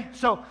 okay?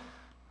 So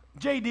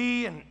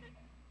JD and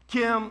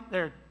Kim,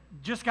 they're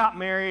just got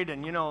married,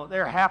 and, you know,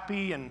 they're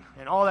happy and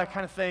all that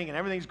kind of thing, and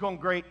everything's going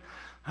great.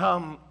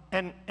 And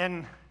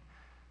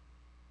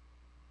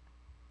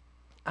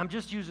I'm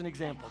just using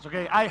examples,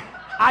 okay?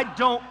 I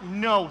don't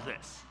know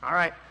this, all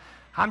right?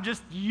 I'm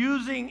just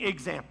using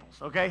examples,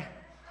 okay?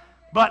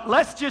 But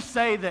let's just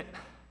say that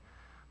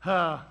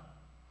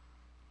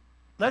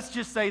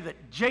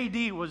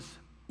JD was,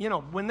 you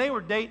know, when they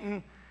were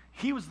dating,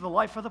 he was the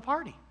life of the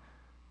party.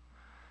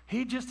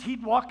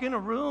 He'd walk in a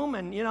room,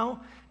 and, you know,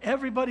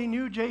 everybody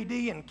knew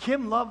JD, and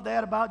Kim loved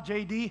that about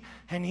JD,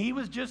 and he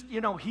was just, you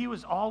know, he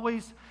was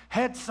always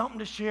had something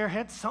to share,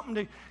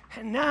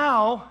 and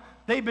now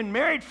they've been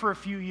married for a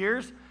few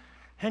years,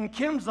 and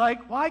Kim's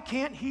like, why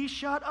can't he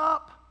shut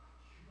up?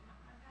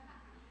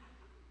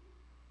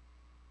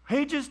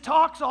 He just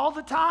talks all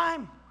the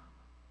time.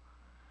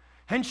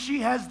 And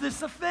she has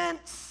this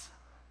offense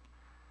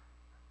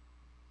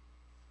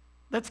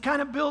that's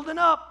kind of building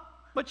up.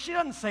 But she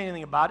doesn't say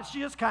anything about it. She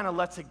just kind of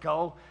lets it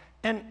go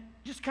and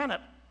just kind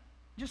of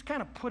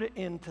put it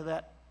into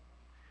that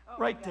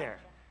right there.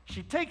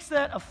 She takes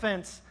that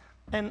offense,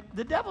 and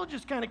the devil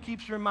just kind of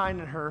keeps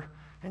reminding her,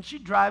 and she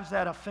drives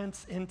that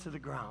offense into the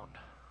ground.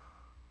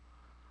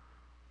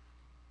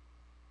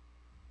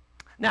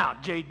 Now,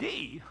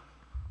 JD,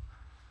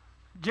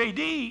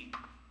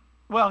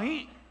 well,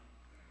 he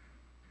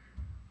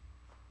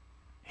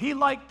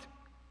liked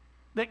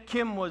that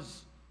Kim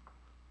was,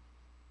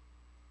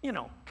 you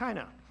know, kind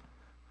of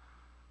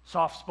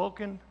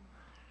soft-spoken.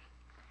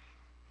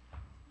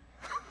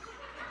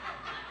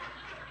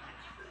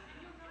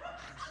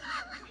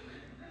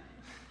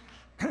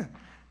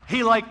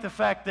 He liked the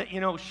fact that, you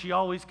know, she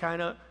always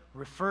kind of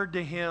referred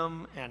to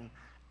him and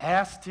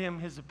asked him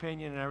his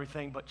opinion and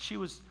everything, but she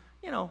was,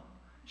 you know,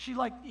 he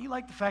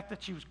liked the fact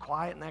that she was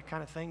quiet and that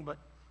kind of thing,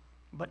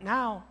 but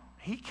now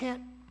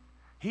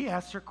he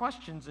asks her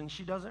questions and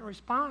she doesn't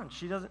respond.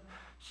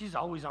 She's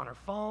always on her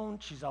phone,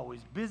 she's always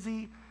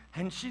busy,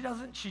 and she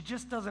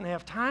just doesn't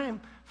have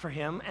time for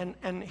him,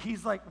 and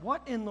he's like,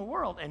 what in the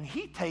world? And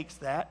he takes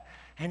that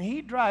and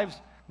he drives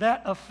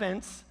that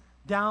offense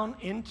down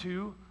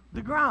into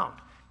the ground.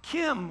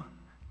 Kim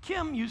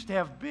used to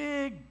have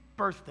big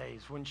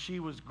birthdays when she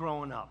was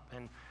growing up,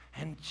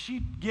 and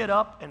she'd get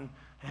up and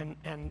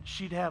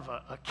she'd have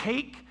a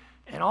cake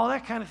and all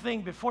that kind of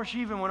thing. Before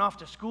she even went off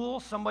to school,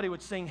 somebody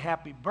would sing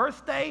happy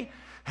birthday.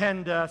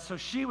 And so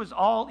she was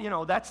all, you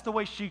know, that's the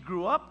way she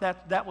grew up.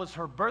 That was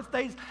her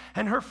birthdays.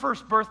 And her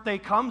first birthday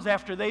comes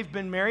after they've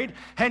been married.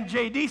 And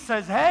JD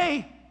says,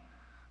 hey,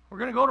 we're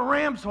going to go to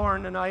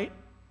Ramshorn tonight.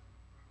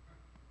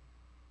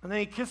 And then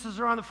he kisses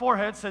her on the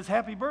forehead, says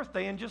happy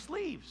birthday, and just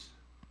leaves.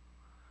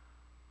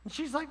 And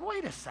she's like,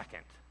 wait a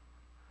second.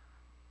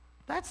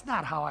 That's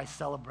not how I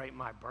celebrate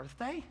my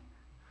birthday.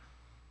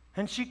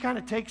 And she kind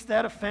of takes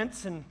that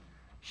offense and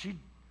she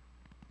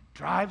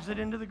drives it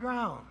into the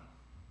ground.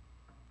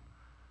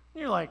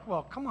 And you're like,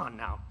 well, come on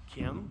now,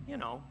 Kim, you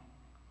know,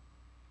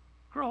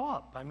 grow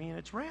up. I mean,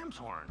 it's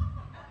Ramshorn.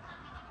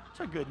 It's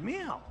a good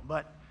meal.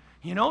 But,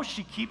 you know,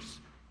 she keeps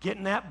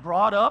getting that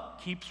brought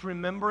up, keeps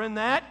remembering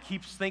that,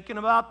 keeps thinking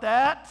about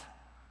that.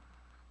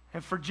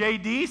 And for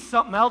JD,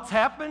 something else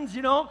happens,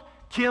 you know.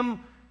 Kim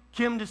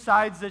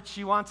decides that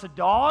she wants a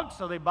dog,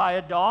 so they buy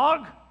a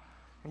dog.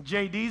 And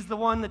JD's the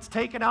one that's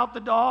taking out the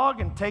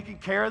dog and taking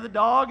care of the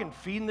dog and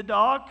feeding the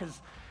dog,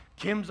 because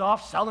Kim's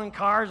off selling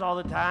cars all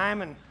the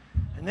time. And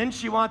then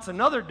she wants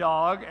another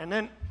dog, and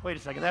then, wait a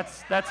second,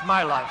 that's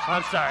my life.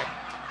 I'm sorry.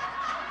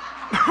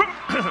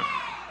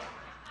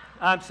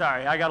 I'm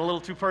sorry, I got a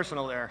little too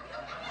personal there.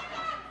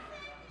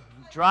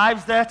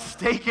 Drives that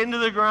stake into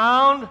the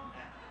ground.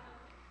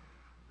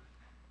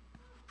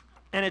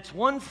 And it's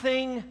one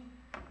thing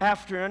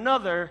after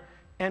another,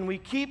 and we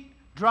keep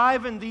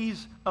driving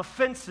these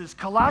offenses.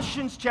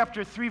 Colossians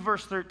chapter 3,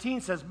 verse 13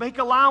 says, make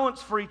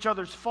allowance for each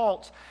other's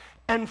faults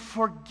and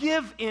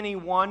forgive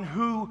anyone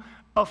who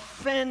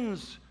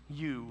offends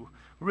you.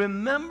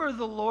 Remember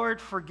the Lord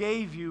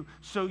forgave you,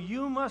 so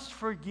you must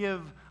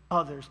forgive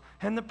others.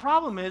 And the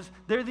problem is,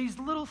 there are these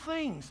little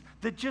things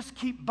that just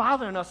keep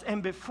bothering us,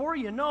 and before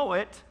you know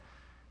it,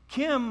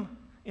 Kim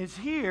is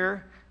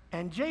here,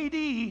 and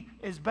JD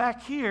is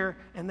back here,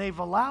 and they've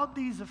allowed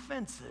these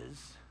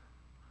offenses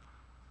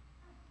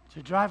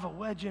to drive a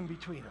wedge in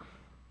between them.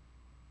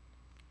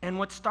 And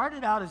what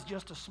started out as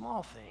just a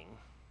small thing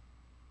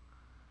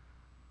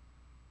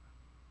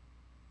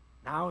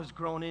now has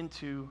grown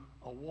into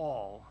a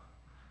wall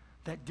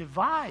that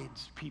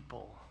divides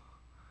people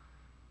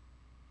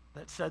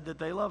that said that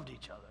they loved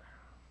each other.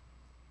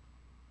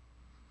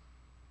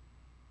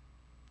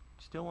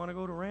 Still want to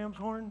go to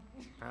Ramshorn?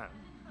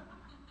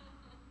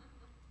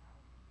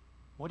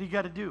 What do you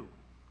got to do?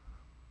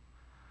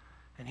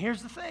 And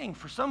here's the thing,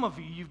 for some of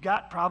you, you've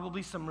got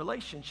probably some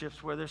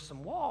relationships where there's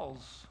some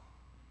walls.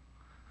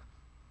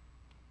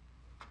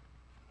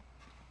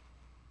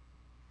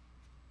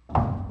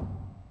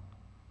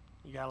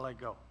 You got to let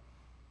go.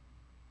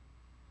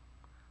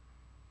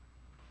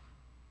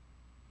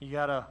 You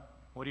got to,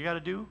 what do you got to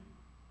do?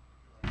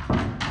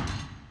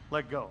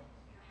 Let go.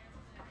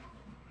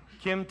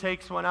 Kim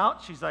takes one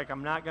out. She's like,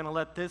 I'm not going to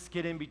let this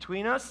get in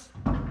between us.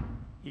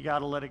 You got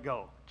to let it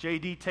go.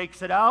 JD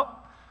takes it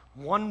out.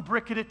 One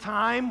brick at a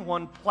time,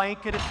 one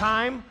plank at a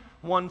time,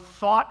 one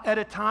thought at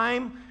a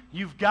time.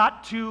 You've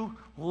got to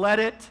let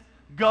it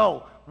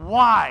go.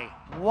 Why?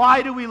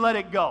 Why do we let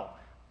it go?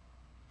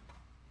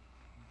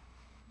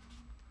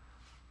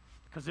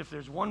 Because if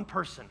there's one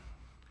person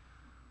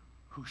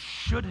who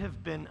should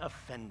have been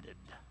offended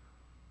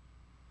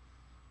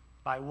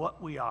by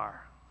what we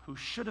are, who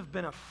should have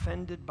been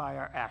offended by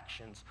our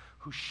actions,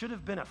 who should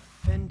have been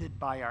offended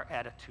by our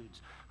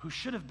attitudes, who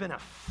should have been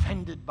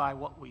offended by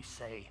what we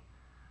say,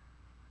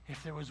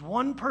 if there was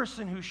one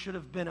person who should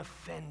have been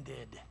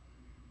offended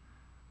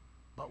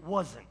but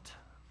wasn't,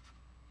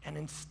 and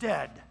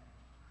instead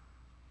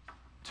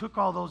took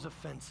all those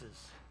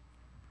offenses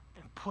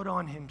and put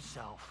on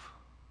himself,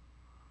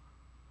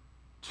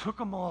 took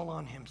them all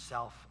on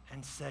himself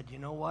and said, you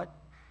know what?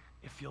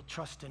 If you'll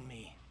trust in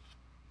me,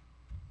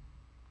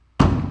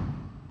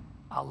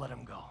 I'll let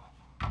him go.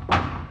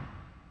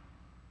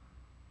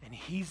 And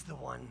he's the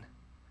one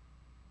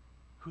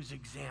whose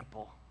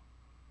example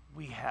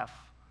we have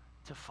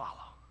to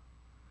follow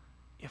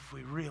if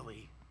we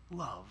really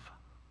love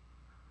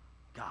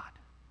God.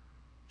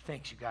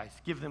 Thanks, you guys.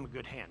 Give them a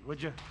good hand,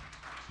 would you?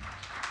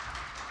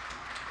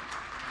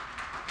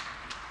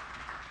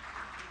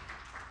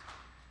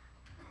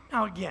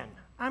 Now, again,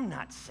 I'm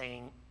not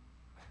saying,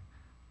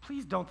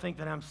 please don't think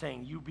that I'm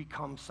saying you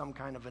become some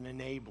kind of an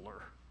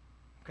enabler,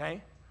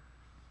 okay?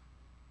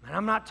 And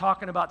I'm not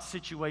talking about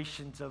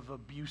situations of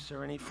abuse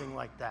or anything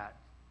like that.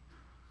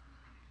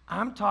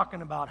 I'm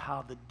talking about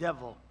how the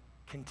devil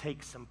can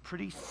take some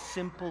pretty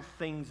simple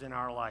things in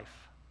our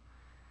life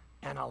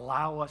and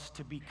allow us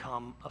to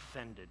become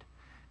offended.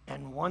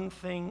 And one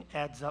thing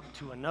adds up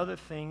to another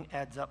thing,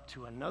 adds up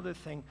to another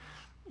thing.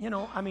 You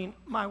know, I mean,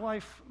 my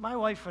wife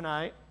and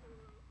I,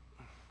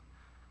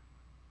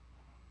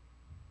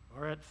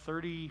 we're at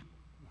 33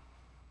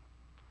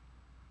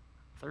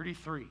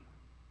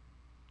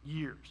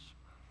 years.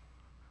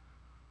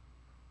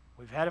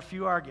 We've had a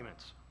few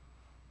arguments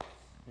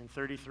in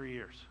 33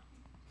 years.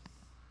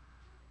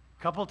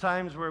 A couple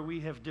times where we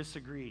have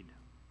disagreed,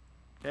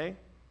 okay?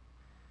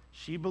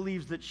 She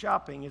believes that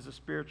shopping is a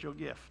spiritual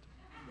gift.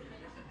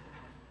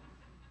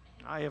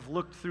 I have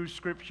looked through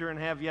Scripture and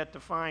have yet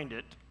to find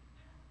it.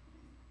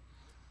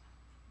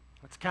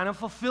 It's kind of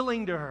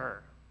fulfilling to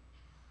her.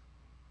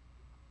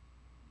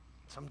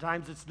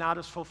 Sometimes it's not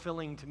as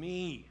fulfilling to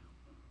me.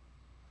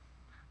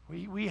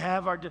 We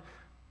have our...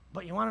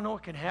 But you want to know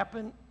what can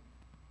happen?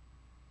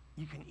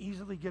 You can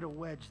easily get a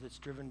wedge that's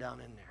driven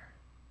down in there.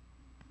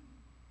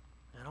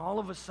 And all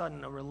of a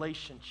sudden, a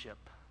relationship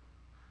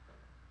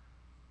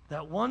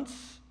that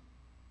once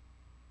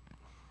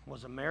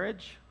was a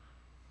marriage,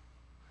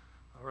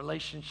 a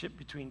relationship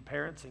between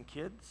parents and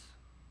kids,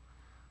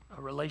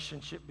 a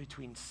relationship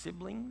between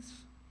siblings,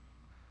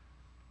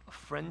 a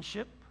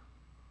friendship,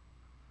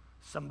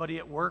 somebody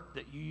at work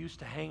that you used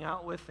to hang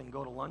out with and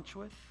go to lunch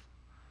with,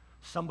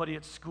 somebody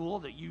at school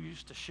that you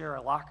used to share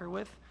a locker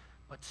with,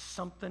 but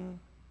something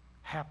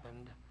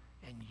happened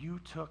and you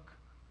took,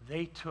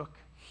 they took,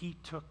 he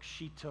took,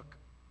 she took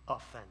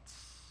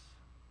offense.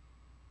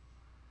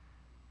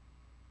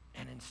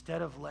 And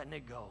instead of letting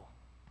it go,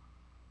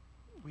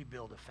 we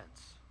build a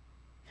fence.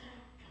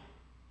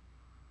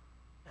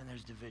 And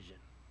there's division.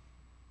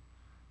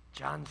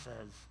 John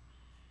says,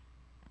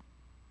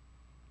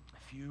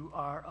 if you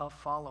are a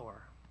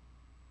follower,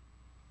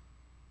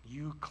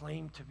 you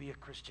claim to be a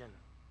Christian,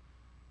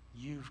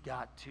 you've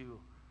got to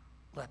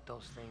let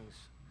those things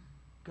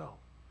go.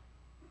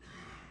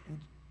 And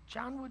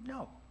John would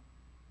know.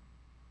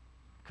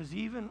 Because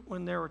even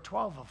when there were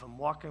 12 of them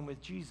walking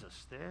with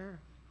Jesus, there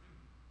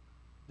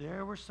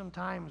were some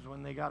times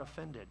when they got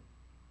offended.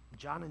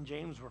 John and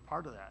James were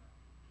part of that.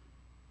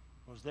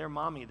 It was their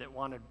mommy that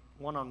wanted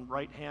one on the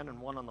right hand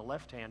and one on the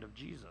left hand of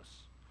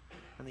Jesus.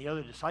 And the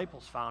other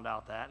disciples found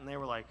out that, and they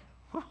were like,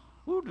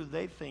 who do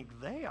they think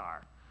they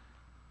are?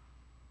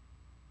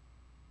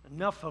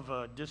 Enough of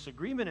a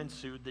disagreement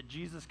ensued that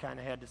Jesus kind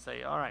of had to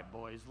say, all right,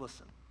 boys,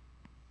 listen.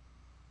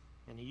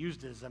 And he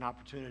used it as an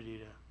opportunity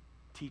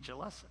to teach a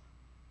lesson.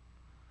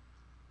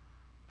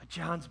 But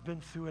John's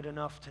been through it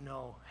enough to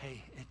know,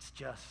 hey, it's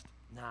just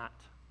not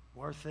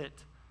worth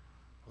it.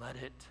 Let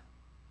it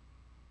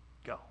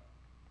go.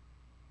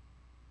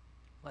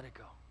 Let it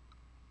go.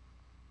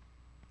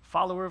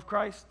 Follower of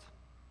Christ,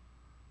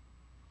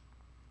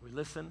 we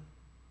listen,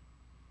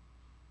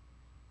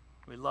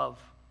 we love,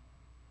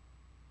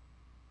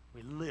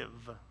 we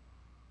live,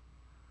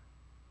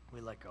 we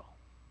let go.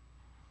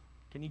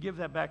 Can you give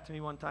that back to me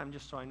one time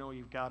just so I know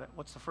you've got it?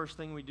 What's the first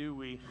thing we do?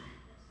 We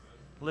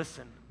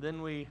listen.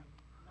 Then we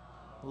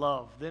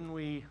love. Then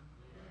we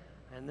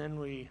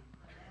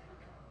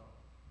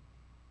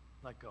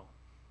let go.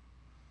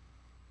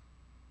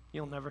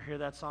 You'll never hear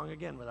that song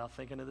again without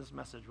thinking of this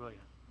message, will you?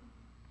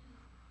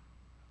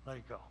 Let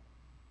it go.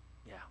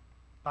 Yeah.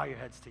 Bow your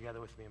heads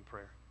together with me in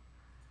prayer.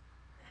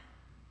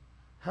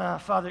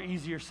 Father,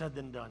 easier said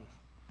than done.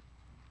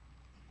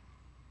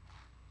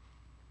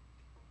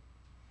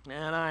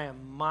 And I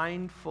am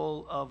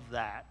mindful of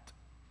that.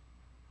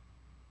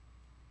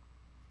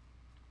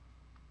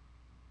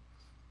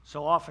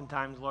 So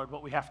oftentimes, Lord,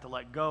 what we have to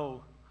let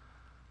go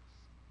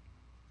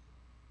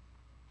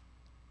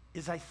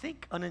is, I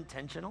think,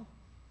 unintentional.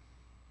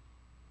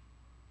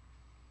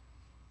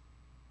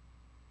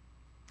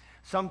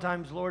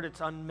 Sometimes, Lord, it's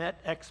unmet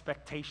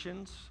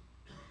expectations,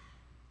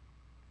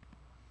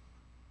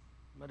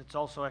 but it's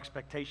also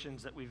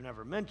expectations that we've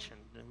never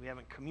mentioned and we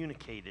haven't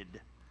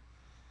communicated.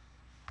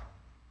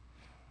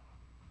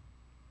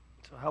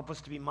 So help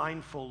us to be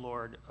mindful,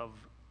 Lord, of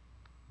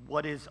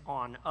what is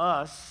on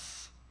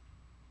us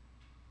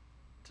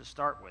to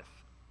start with,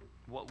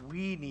 what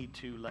we need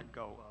to let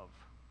go of.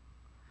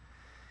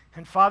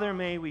 And Father,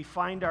 may we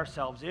find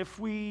ourselves, if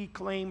we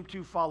claim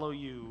to follow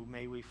you,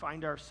 may we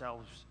find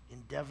ourselves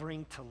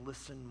endeavoring to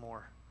listen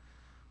more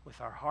with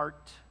our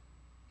heart,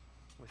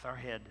 with our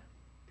head,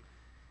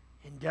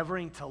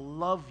 endeavoring to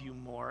love you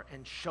more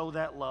and show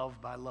that love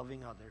by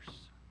loving others,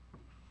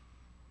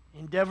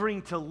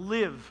 endeavoring to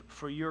live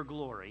for your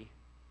glory,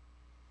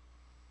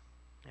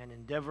 and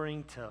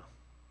endeavoring to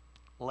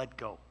let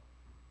go.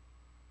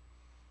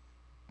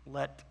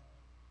 Let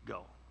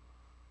go.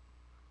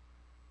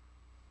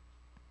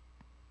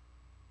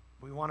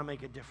 We want to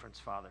make a difference,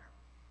 Father.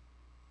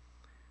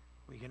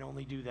 We can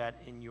only do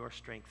that in your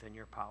strength and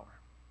your power.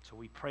 So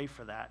we pray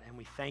for that, and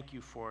we thank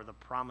you for the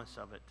promise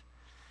of it,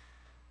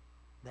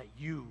 that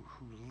you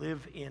who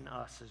live in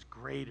us is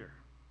greater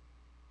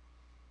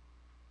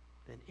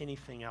than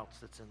anything else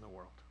that's in the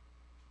world.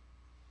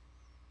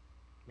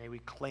 May we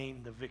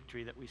claim the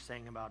victory that we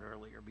sang about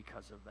earlier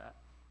because of that.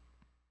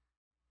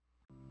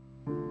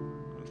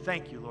 We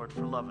thank you, Lord,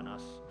 for loving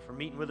us, for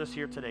meeting with us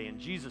here today. In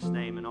Jesus'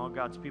 name, and all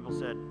God's people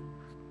said,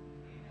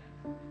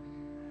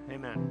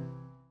 amen.